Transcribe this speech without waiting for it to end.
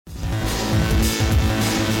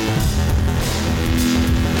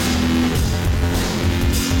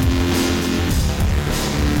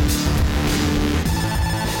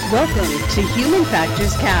Welcome to Human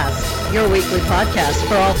Factors Cast, your weekly podcast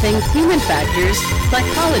for all things human factors,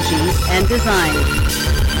 psychology, and design.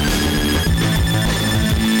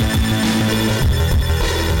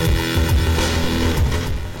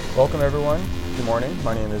 Welcome everyone. Good morning.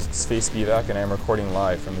 My name is Svi Spivak and I am recording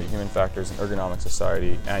live from the Human Factors and Ergonomics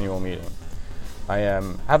Society annual meeting. I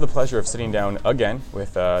have the pleasure of sitting down again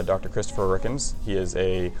with Dr. Christopher Rickens. He is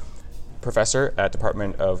a professor at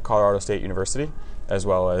Department of Colorado State University, as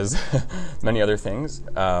well as many other things.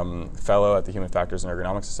 Fellow at the Human Factors and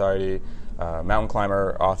Ergonomics Society, mountain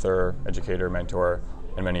climber, author, educator, mentor,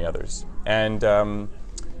 and many others. And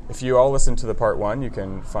if you all listen to the part one, you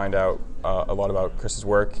can find out a lot about Chris's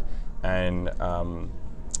work and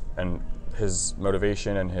his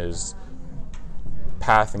motivation and his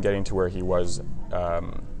path in getting to where he was,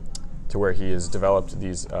 to where he has developed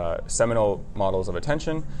these seminal models of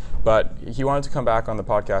attention. But he wanted to come back on the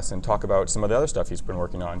podcast and talk about some of the other stuff he's been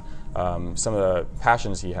working on, some of the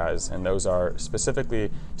passions he has, and those are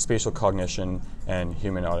specifically spatial cognition and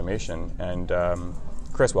human automation. And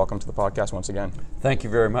Chris, welcome to the podcast once again. Thank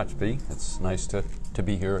you very much, B. It's nice to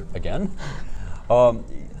be here again.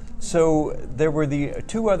 So there were the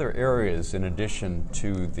two other areas in addition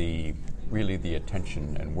to the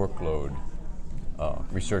attention and workload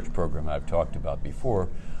research program I've talked about before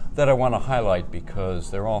that I want to highlight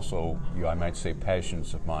because they're also, I might say,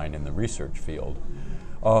 passions of mine in the research field.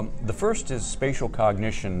 The first is spatial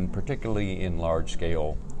cognition, particularly in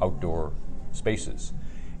large-scale outdoor spaces.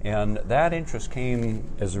 And that interest came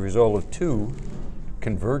as a result of two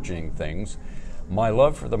converging things. My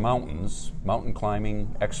love for the mountains, mountain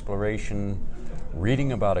climbing, exploration,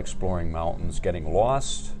 reading about exploring mountains, getting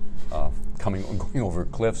lost, going over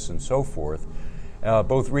cliffs and so forth,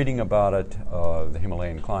 both reading about it, the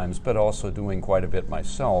Himalayan climbs, but also doing quite a bit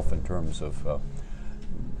myself in terms of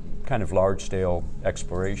kind of large-scale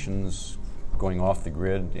explorations, going off the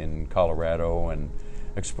grid in Colorado and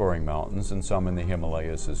exploring mountains, and some in the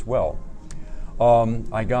Himalayas as well.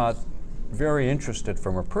 I got very interested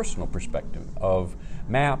from a personal perspective of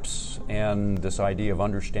maps and this idea of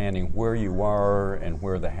understanding where you are and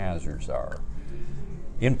where the hazards are.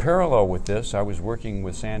 In parallel with this, I was working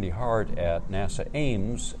with Sandy Hart at NASA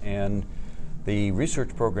Ames, and the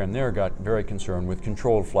research program there got very concerned with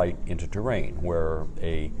controlled flight into terrain, where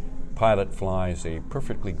a pilot flies a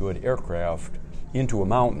perfectly good aircraft into a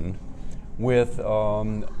mountain with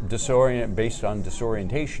based on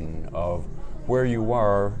disorientation of where you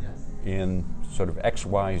are in sort of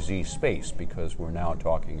XYZ space, because we're now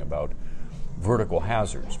talking about vertical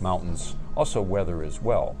hazards, mountains, also weather as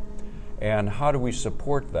well. And how do we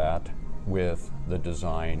support that with the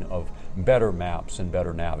design of better maps and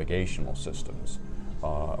better navigational systems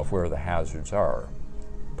of where the hazards are,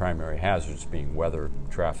 primary hazards being weather,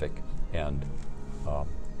 traffic, and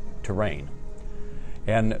terrain.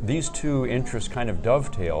 And these two interests kind of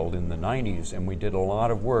dovetailed in the 90s, and we did a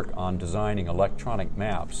lot of work on designing electronic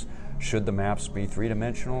maps. Should the maps be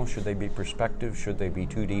three-dimensional? Should they be perspective? Should they be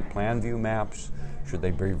 2D plan view maps? Should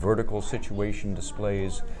they be vertical situation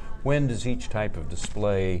displays? When does each type of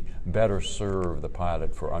display better serve the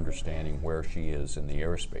pilot for understanding where she is in the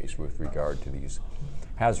airspace with regard to these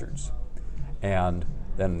hazards? And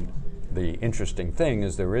then the interesting thing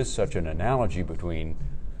is there is such an analogy between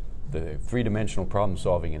the three-dimensional problem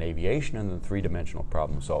solving in aviation and the three-dimensional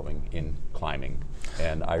problem solving in climbing.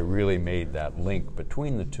 And I really made that link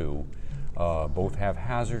between the two. Both have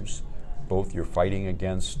hazards, both you're fighting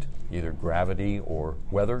against either gravity or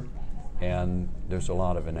weather, and there's a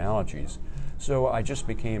lot of analogies. So I just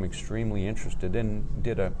became extremely interested and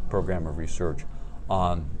did a program of research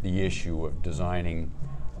on the issue of designing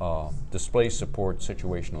display support,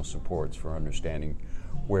 situational supports for understanding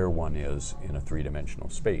where one is in a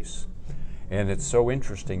three-dimensional space. And it's so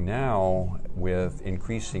interesting now with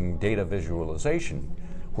increasing data visualization,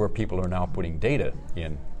 where people are now putting data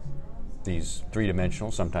in these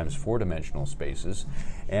three-dimensional, sometimes four-dimensional spaces,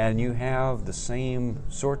 and you have the same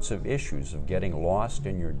sorts of issues of getting lost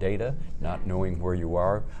in your data, not knowing where you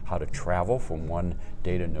are, how to travel from one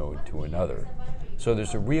data node to another. So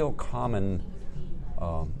there's a real common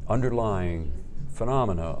underlying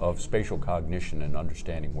phenomena of spatial cognition and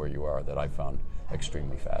understanding where you are that I found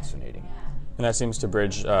extremely fascinating. And that seems to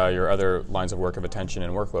bridge your other lines of work of attention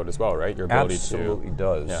and workload as well, right? Your ability Absolutely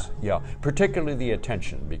does. Yeah, particularly the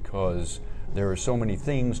attention, because there are so many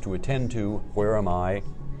things to attend to. Where am I?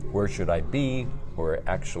 Where should I be? Where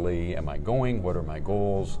actually am I going? What are my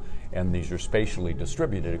goals? And these are spatially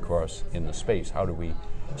distributed across in the space. How do we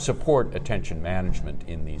support attention management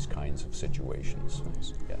in these kinds of situations?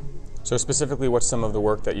 Nice. Yeah. So specifically, what's some of the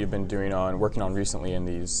work that you've been working on recently in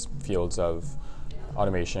these fields of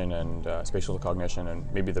automation and spatial cognition,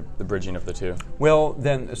 and maybe the bridging of the two? Well,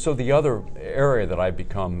 then, so the other area that I've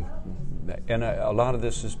become, and a lot of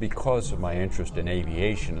this is because of my interest in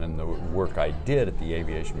aviation and the work I did at the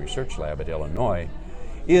Aviation Research Lab at Illinois,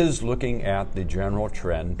 is looking at the general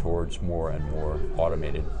trend towards more and more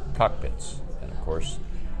automated cockpits. And of course,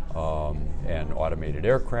 and automated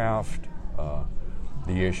aircraft.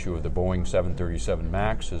 The issue of the Boeing 737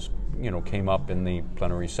 MAX came up in the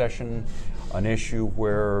plenary session, an issue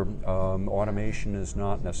where automation is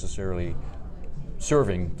not necessarily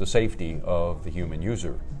serving the safety of the human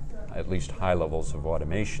user, at least high levels of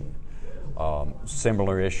automation.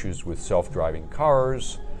 Similar issues with self-driving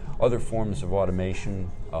cars, other forms of automation,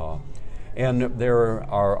 and there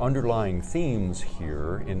are underlying themes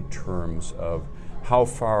here in terms of how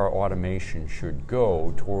far automation should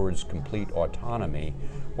go towards complete autonomy.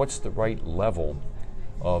 What's the right level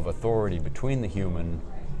of authority between the human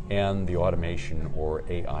and the automation or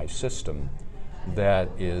AI system that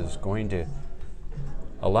is going to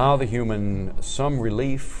allow the human some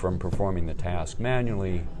relief from performing the task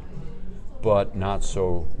manually, but not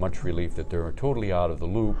so much relief that they're totally out of the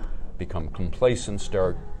loop, become complacent,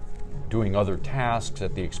 start doing other tasks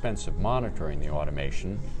at the expense of monitoring the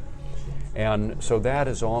automation. And so that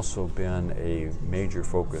has also been a major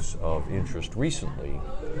focus of interest recently,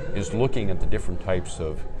 is looking at the different types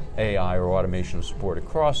of AI or automation support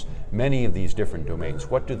across many of these different domains.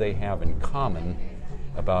 What do they have in common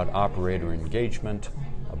about operator engagement,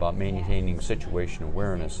 about maintaining situation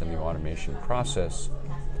awareness in the automation process,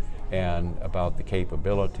 and about the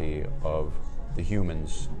capability of the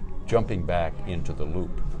humans jumping back into the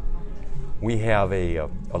loop? We have a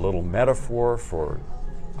little metaphor for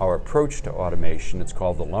our approach to automation. It's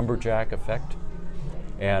called the lumberjack effect.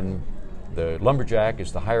 And the lumberjack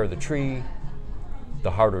is the higher the tree, the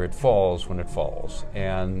harder it falls when it falls.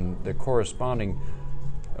 And the corresponding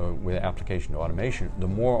with application to automation, the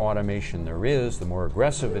more automation there is, the more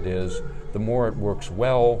aggressive it is, the more it works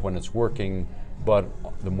well when it's working, but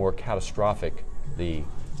the more catastrophic the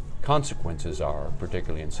consequences are,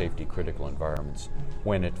 particularly in safety critical environments,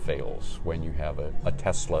 when it fails, when you have a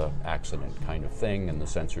Tesla accident kind of thing and the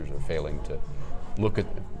sensors are failing to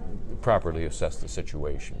properly assess the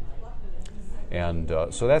situation. And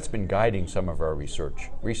so that's been guiding some of our research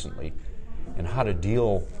recently in how to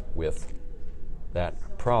deal with that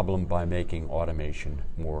problem by making automation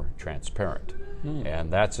more transparent.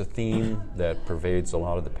 And that's a theme that pervades a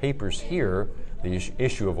lot of the papers here, the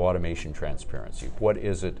issue of automation transparency. What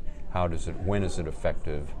is it? How does it? When is it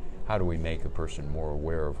effective? How do we make a person more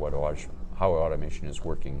aware of how automation is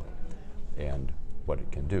working and what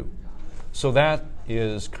it can do? So that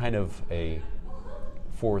is kind of a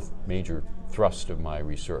fourth major thrust of my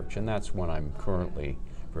research, and that's one I'm currently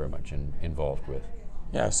very much involved with.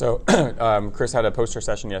 Yeah, so Chris had a poster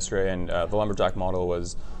session yesterday, and the lumberjack model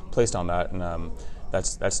was placed on that, and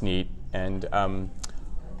that's neat. And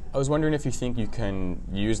I was wondering if you think you can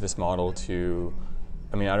use this model to,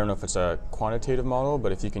 I don't know if it's a quantitative model,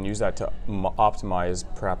 but if you can use that to optimize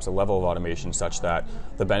perhaps a level of automation such that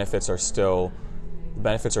the benefits are still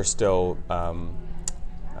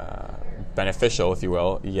beneficial, if you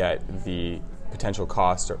will, yet the potential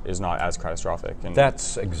cost is not as catastrophic. And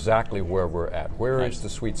that's exactly where we're at. Where is the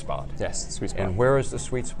sweet spot? Yes, the sweet spot. And where is the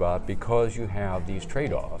sweet spot? Because you have these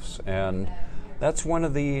trade-offs. And that's one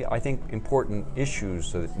of the, I think, important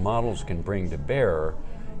issues that models can bring to bear,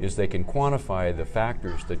 is they can quantify the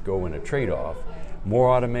factors that go in a trade-off. More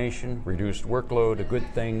automation, reduced workload, a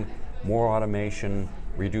good thing. More automation,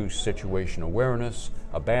 reduced situation awareness,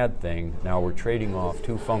 a bad thing. Now we're trading off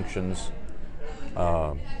two functions.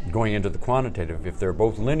 Going into the quantitative, if they're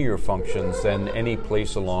both linear functions, then any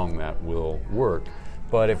place along that will work.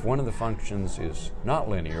 But if one of the functions is not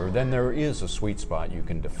linear, then there is a sweet spot you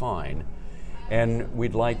can define. And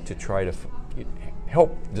we'd like to try to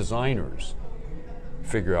help designers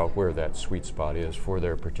figure out where that sweet spot is for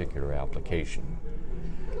their particular application.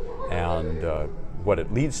 And what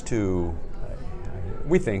it leads to,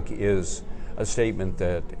 we think, is a statement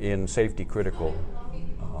that in safety critical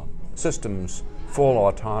systems, full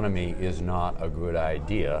autonomy is not a good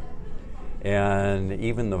idea. And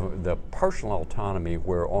even the partial autonomy,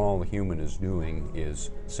 where all the human is doing is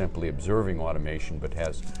simply observing automation but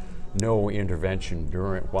has no intervention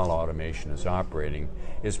while automation is operating,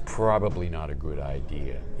 is probably not a good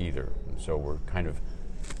idea either. And so we're kind of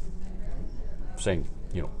saying,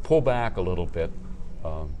 pull back a little bit,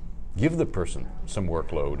 give the person some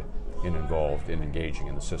workload involved in engaging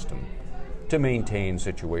in the system to maintain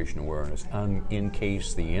situation awareness in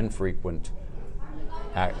case the infrequent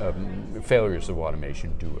failures of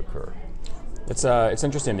automation do occur. It's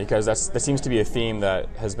interesting because that seems to be a theme that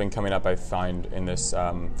has been coming up. I find in this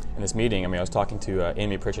meeting. I mean, I was talking to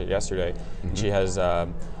Amy Pritchett yesterday, and she has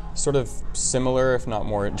sort of similar, if not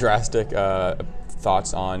more drastic,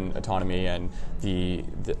 thoughts on autonomy and the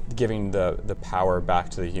giving the power back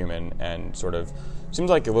to the human, and sort of seems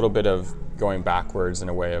like a little bit of going backwards in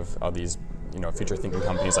a way of these future thinking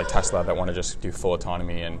companies like Tesla that want to just do full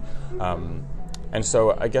autonomy. And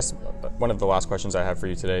so I guess one of the last questions I have for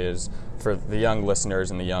you today is for the young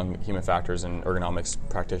listeners and the young human factors and ergonomics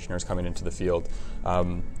practitioners coming into the field,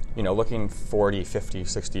 looking 40, 50,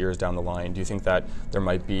 60 years down the line, do you think that there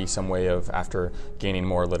might be some way of, after gaining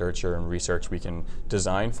more literature and research, we can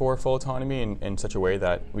design for full autonomy in such a way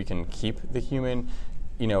that we can keep the human,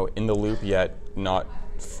 in the loop yet not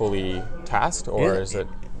fully tasked? Or is it,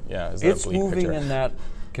 is that it's a bleak moving picture? In that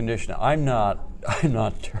condition. I'm not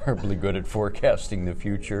terribly good at forecasting the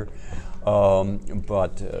future,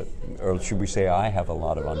 but or should we say I have a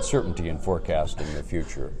lot of uncertainty in forecasting the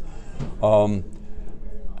future.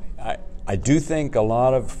 I do think a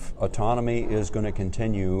lot of autonomy is going to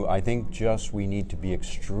continue. I think just we need to be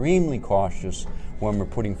extremely cautious when we're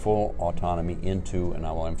putting full autonomy into, and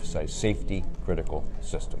I will emphasize, safety-critical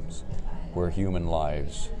systems where human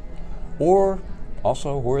lives, or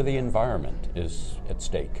also where the environment is at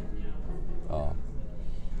stake.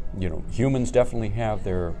 Humans definitely have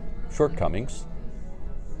their shortcomings,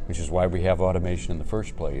 which is why we have automation in the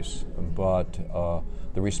first place, but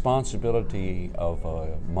the responsibility of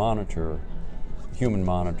a human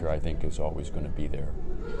monitor, I think, is always going to be there.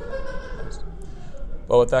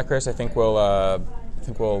 Well, with that, Chris, I think we'll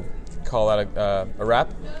call that a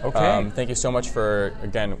wrap. Okay. Thank you so much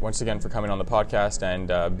once again for coming on the podcast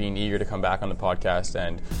and being eager to come back on the podcast.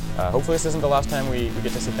 And hopefully this isn't the last time we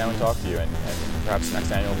get to sit down and talk to you, and perhaps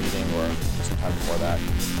next annual meeting or sometime before that.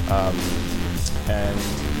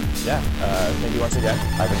 Thank you once again.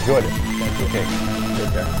 I've enjoyed it. Thank you. Okay.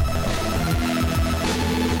 Take care.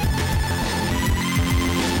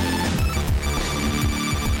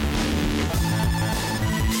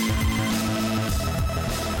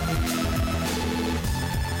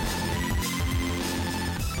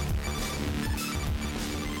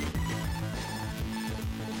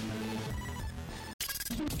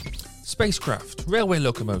 Spacecraft, railway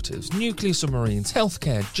locomotives, nuclear submarines,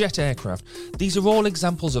 healthcare, jet aircraft, these are all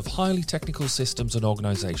examples of highly technical systems and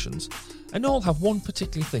organisations, and all have one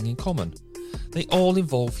particular thing in common. They all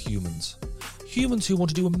involve humans. Humans who want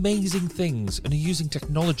to do amazing things and are using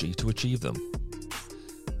technology to achieve them.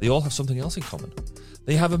 They all have something else in common.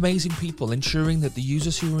 They have amazing people ensuring that the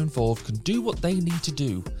users who are involved can do what they need to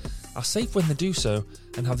do, are safe when they do so,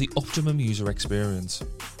 and have the optimum user experience.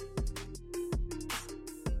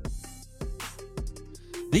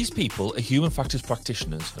 These people are human factors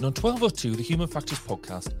practitioners, and on 1202, the Human Factors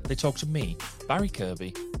podcast, they talk to me, Barry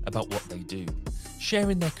Kirby, about what they do,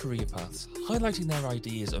 sharing their career paths, highlighting their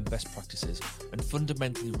ideas and best practices, and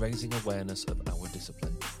fundamentally raising awareness of our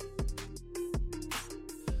discipline.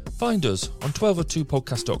 Find us on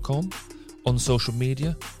 1202podcast.com, on social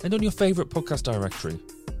media, and on your favourite podcast directory,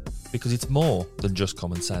 because it's more than just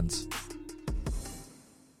common sense.